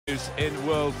In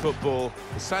world football,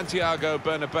 the Santiago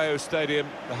Bernabeu Stadium,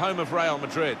 the home of Real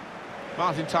Madrid.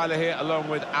 Martin Tyler here along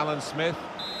with Alan Smith.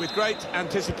 With great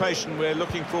anticipation, we're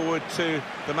looking forward to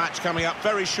the match coming up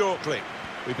very shortly.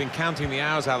 We've been counting the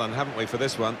hours, Alan, haven't we, for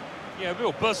this one? Yeah,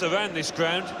 real buzz around this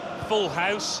ground. Full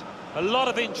house, a lot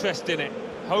of interest in it.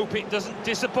 Hope it doesn't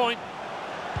disappoint.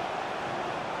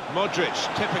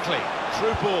 Modrić, typically,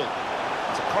 through ball.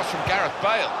 It's a cross from Gareth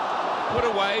Bale. Put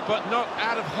away, but not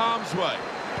out of harm's way.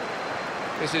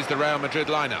 This is the Real Madrid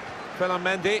lineup.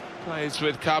 Mendy plays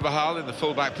with Carvajal in the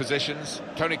full-back positions.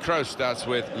 Toni Kroos starts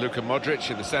with Luka Modrić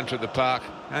in the centre of the park.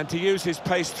 And to use his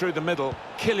pace through the middle,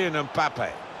 Kylian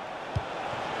Mbappé.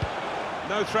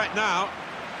 No threat now.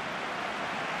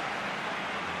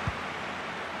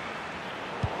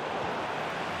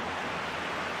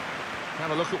 Have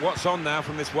a look at what's on now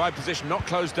from this wide position, not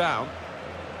closed down.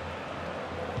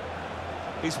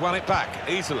 He's won it back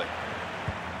easily.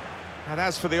 And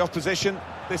as for the opposition,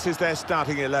 this is their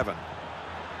starting 11.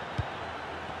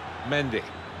 Mendy.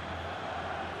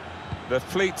 The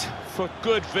fleet for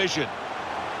good vision.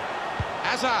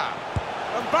 Hazard.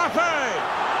 Mbappé!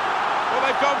 Well,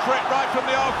 they've gone for it right from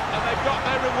the off, and they've got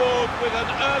their reward with an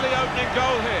early opening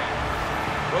goal here.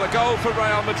 Well, a goal for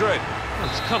Real Madrid. Well,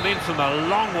 it's come in from a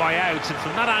long way out, and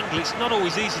from that angle, it's not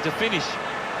always easy to finish.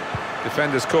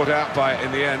 Defenders caught out by it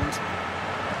in the end.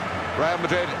 Real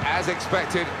Madrid, as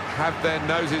expected, have their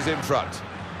noses in front.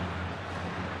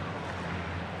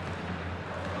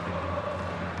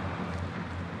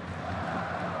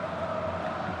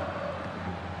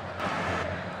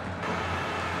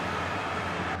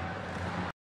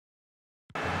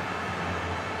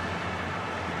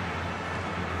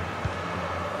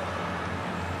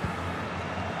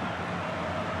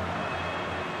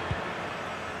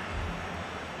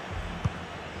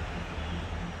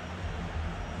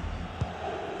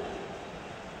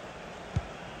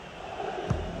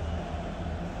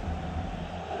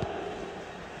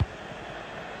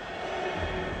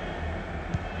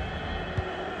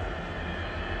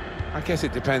 I guess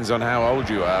it depends on how old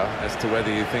you are as to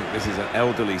whether you think this is an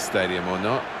elderly stadium or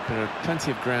not. There are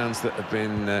plenty of grounds that have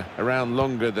been around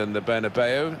longer than the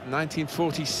Bernabeu.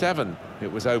 1947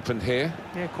 it was opened here.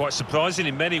 Yeah, quite surprising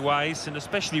in many ways, and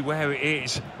especially where it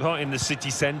is, right in the city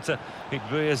centre. It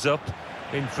rears up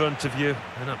in front of you,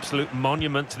 an absolute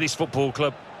monument to this football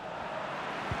club.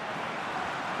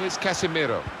 Here's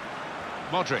Casemiro.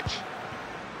 Modrić.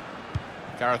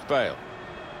 Gareth Bale.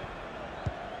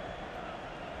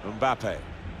 Mbappé.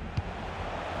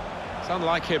 It's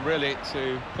unlike him, really,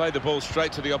 to play the ball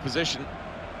straight to the opposition.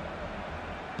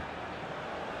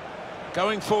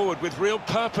 Going forward with real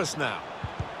purpose now.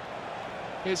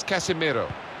 Here's Casemiro.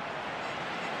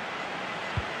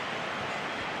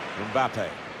 Mbappé.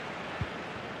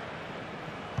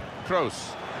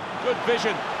 Kroos. Good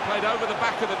vision, played over the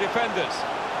back of the defenders.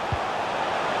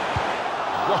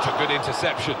 What a good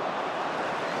interception.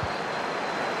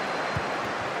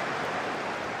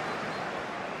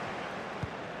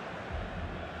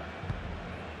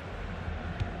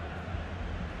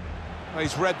 Well,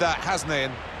 he's read that, hasn't he,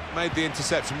 and made the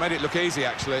interception, made it look easy,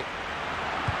 actually.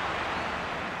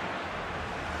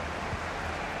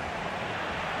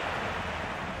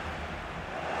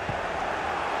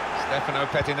 Stefano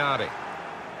Pettinari.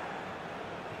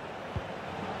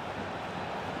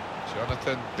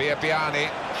 Jonathan Biabiany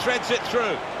threads it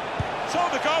through. Saw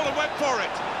the goal and went for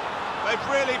it. They've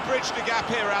really bridged the gap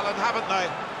here, Alan, haven't they?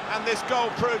 And this goal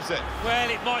proves it. Well,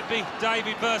 it might be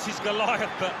David versus Goliath,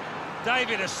 but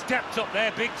David has stepped up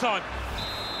there big time.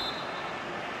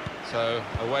 So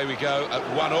away we go at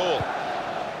 1-1.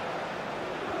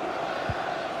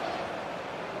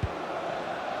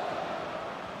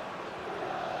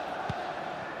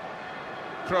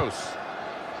 Kroos.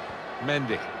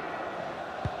 Mendy.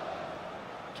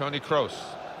 Toni Kroos.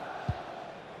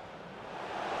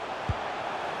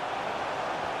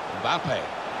 Mbappé.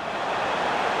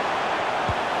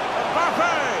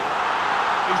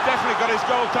 He's definitely got his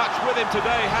goal touch with him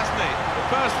today, hasn't he? The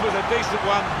first was a decent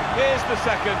one. Here's the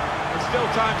second, and still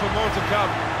time for more to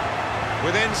come.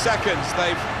 Within seconds,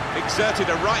 they've exerted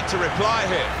a right to reply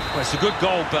here. Well, it's a good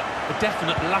goal, but a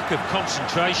definite lack of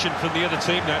concentration from the other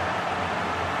team now.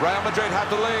 Real Madrid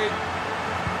have the lead.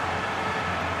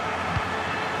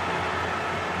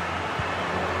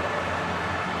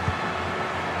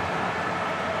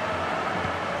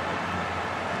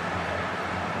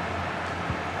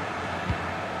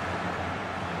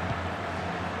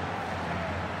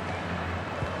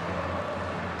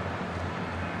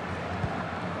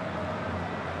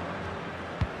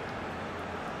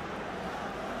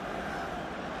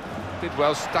 Did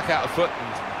well, stuck out a foot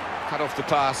and cut off the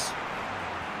pass.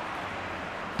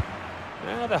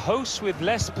 Now the hosts with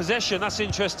less possession, that's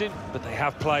interesting, but they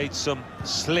have played some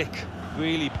slick,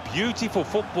 really beautiful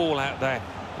football out there.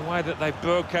 The way that they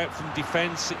broke out from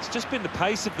defence, it's just been the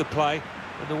pace of the play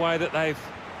and the way that they've...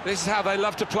 This is how they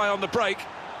love to play on the break.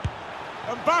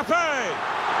 Mbappé!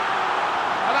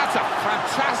 And that's a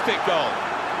fantastic goal.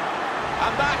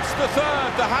 And that's the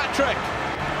third, the hat-trick.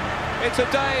 It's a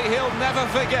day he'll never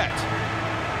forget.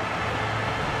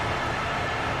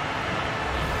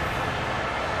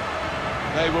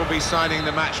 They will be signing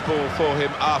the match ball for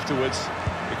him afterwards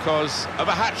because of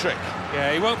a hat-trick.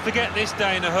 Yeah, he won't forget this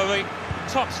day in a hurry.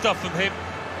 Top stuff from him.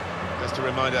 Just a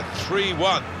reminder,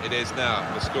 3-1 it is now,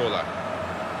 the scoreline.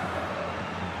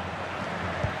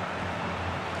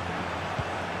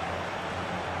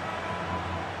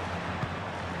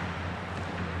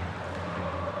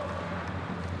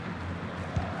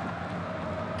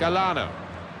 Galano.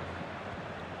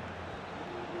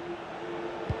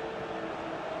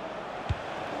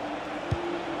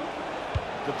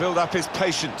 The build-up is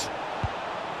patient.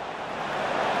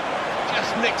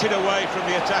 Just nicked it away from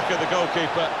the attacker, the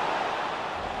goalkeeper.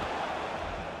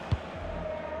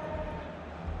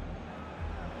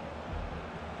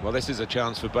 Well, this is a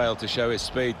chance for Bale to show his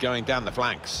speed going down the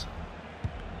flanks.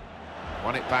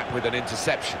 Won it back with an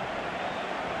interception.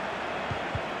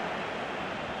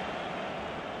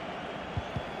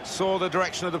 Saw the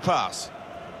direction of the pass.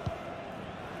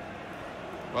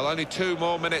 Well, only 2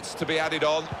 more minutes to be added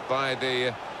on by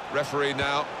the referee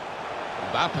now.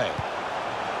 Mbappé.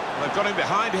 Well, they've got him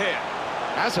behind here.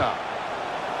 Hazard.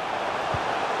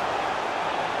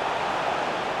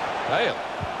 Bale.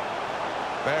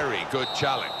 Very good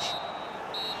challenge.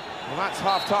 Well, that's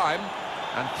half-time,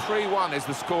 and 3-1 is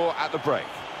the score at the break.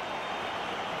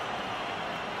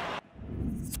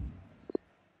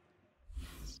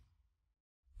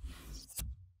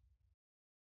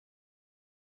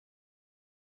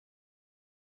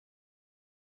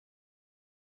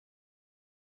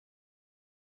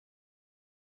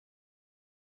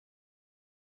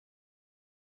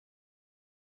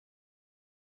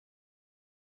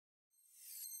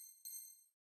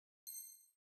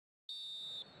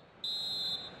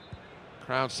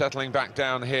 Crowd settling back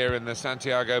down here in the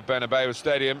Santiago Bernabéu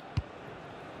Stadium.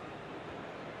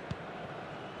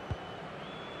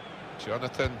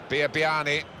 Jonathan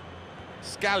Biabiany.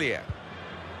 Scalia.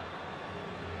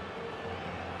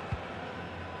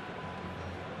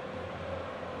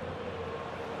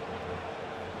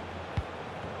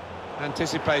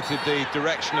 Anticipated the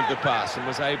direction of the pass and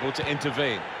was able to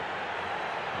intervene.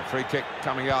 A free kick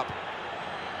coming up.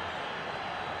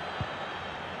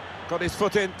 Got his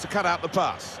foot in to cut out the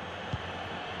pass.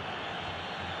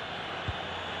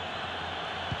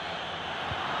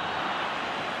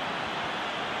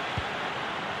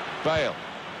 Bale.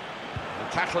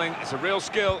 And tackling is a real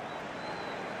skill.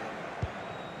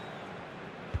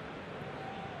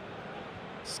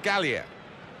 Scalia.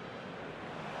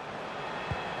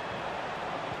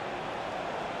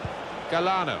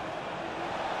 Galano.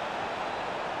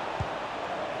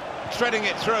 Threading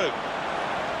it through.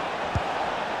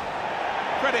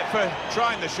 Credit for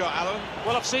trying the shot, Alan.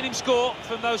 Well, I've seen him score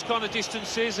from those kind of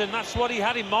distances, and that's what he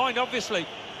had in mind, obviously.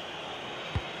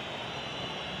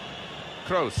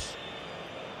 Kroos.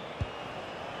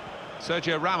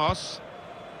 Sergio Ramos.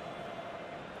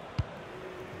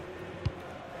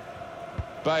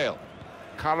 Bale.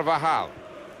 Carvajal.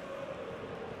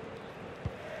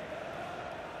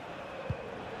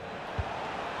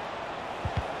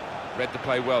 Read the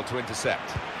play well to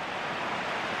intercept.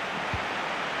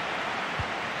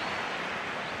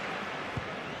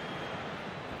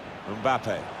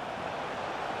 Mbappé.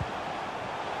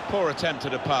 Poor attempt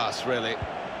at a pass, really.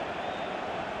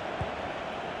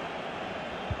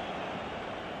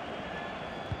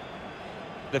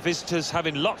 The visitors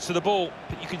having lots of the ball,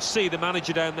 but you can see the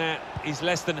manager down there is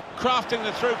less than... Crafting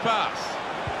the through pass.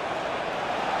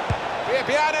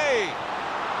 Biabiany!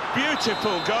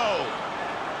 Beautiful goal.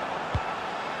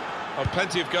 Oh,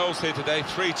 plenty of goals here today,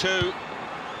 3-2.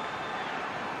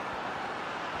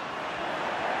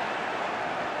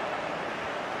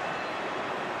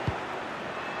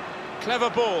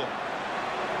 Clever ball.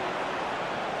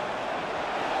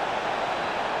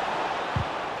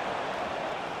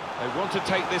 They want to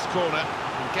take this corner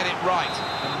and get it right,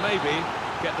 and maybe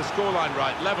get the scoreline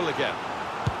right, level again.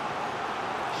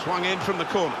 Swung in from the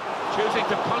corner, choosing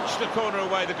to punch the corner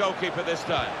away, the goalkeeper this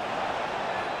time.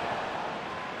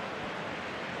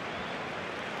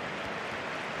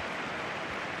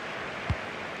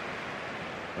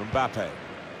 Mbappé.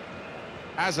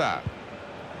 Hazard.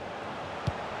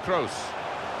 Kroos.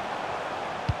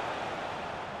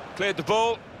 Cleared the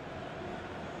ball.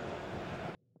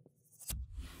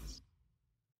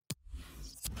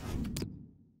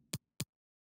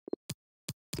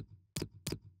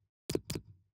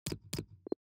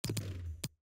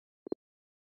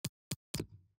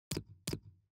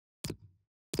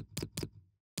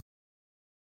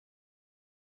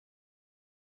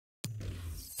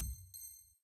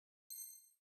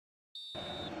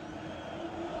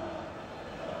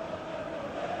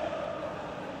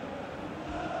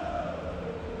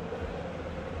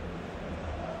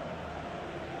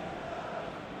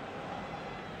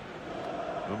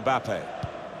 Mbappé.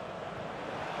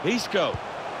 Isco.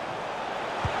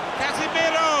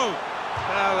 Casemiro!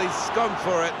 Well, he's gone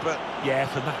for it, but... Yeah,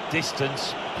 from that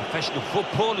distance, professional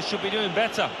footballers should be doing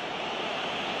better.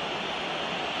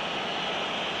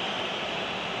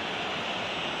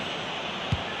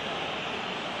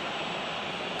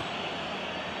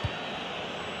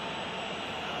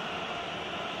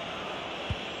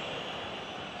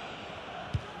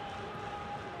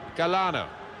 Galano.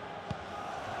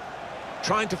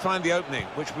 Trying to find the opening,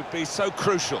 which would be so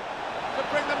crucial. To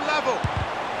bring them level.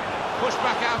 Push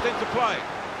back out into play.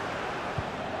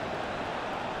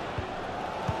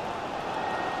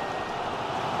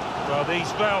 Well,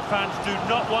 these Real fans do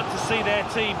not want to see their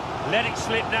team let it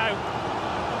slip now.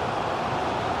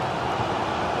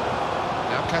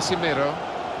 Now Casemiro.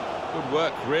 Good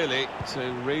work, really,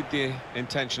 to read the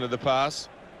intention of the pass.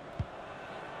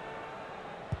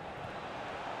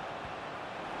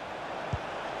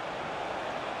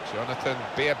 Jonathan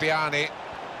Biabiany.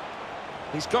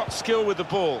 He's got skill with the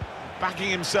ball, backing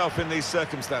himself in these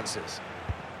circumstances.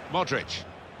 Modrić.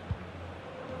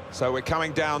 So we're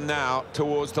coming down now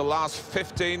towards the last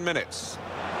 15 minutes.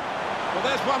 Well,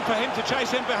 there's one for him to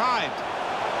chase in behind.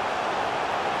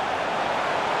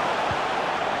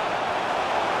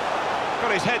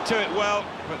 Got his head to it well,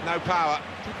 but no power.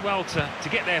 Did well to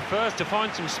get there first, to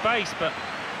find some space, but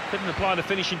couldn't apply the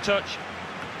finishing touch.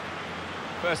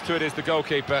 First to it is the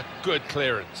goalkeeper. Good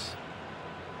clearance.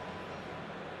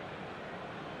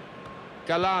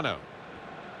 Galano.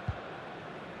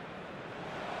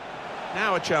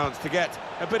 Now a chance to get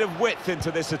a bit of width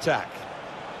into this attack.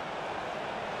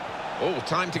 Oh,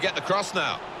 time to get the cross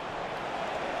now.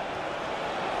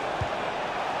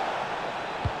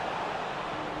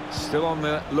 Still on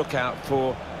the lookout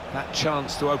for that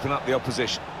chance to open up the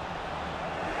opposition.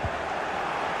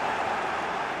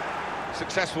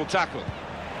 Successful tackle.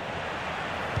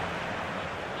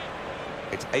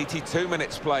 It's 82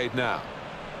 minutes played now.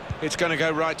 It's going to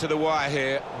go right to the wire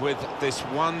here with this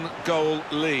one-goal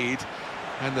lead.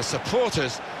 And the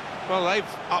supporters, well, they've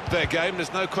upped their game,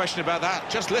 there's no question about that.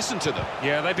 Just listen to them.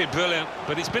 Yeah, they've been brilliant,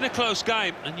 but it's been a close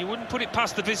game, and you wouldn't put it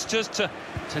past the visitors to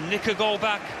nick a goal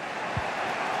back.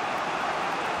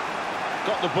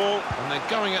 Got the ball, and they're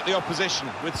going at the opposition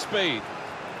with speed.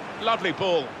 Lovely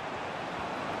ball.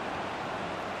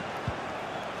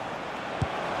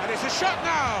 And it's a shot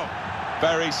now!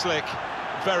 Very slick,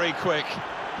 very quick,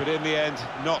 but in the end,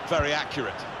 not very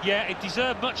accurate. Yeah, it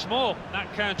deserved much more,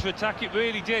 that counter-attack, it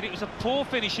really did. It was a poor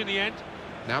finish in the end.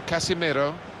 Now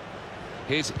Casemiro.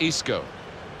 Here's Isco.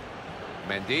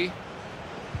 Mendy.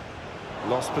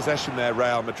 Lost possession there,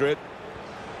 Real Madrid.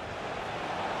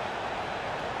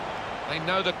 They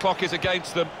know the clock is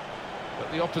against them,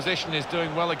 but the opposition is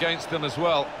doing well against them as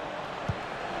well.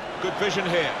 Good vision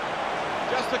here.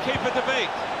 Just the keeper to beat.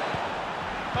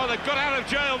 Oh, they've got out of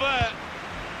jail there.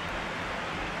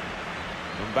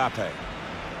 Mbappé.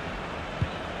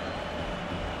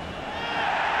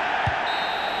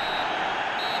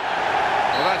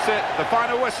 Well, that's it, the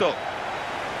final whistle.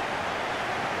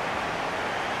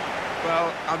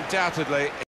 Well, undoubtedly...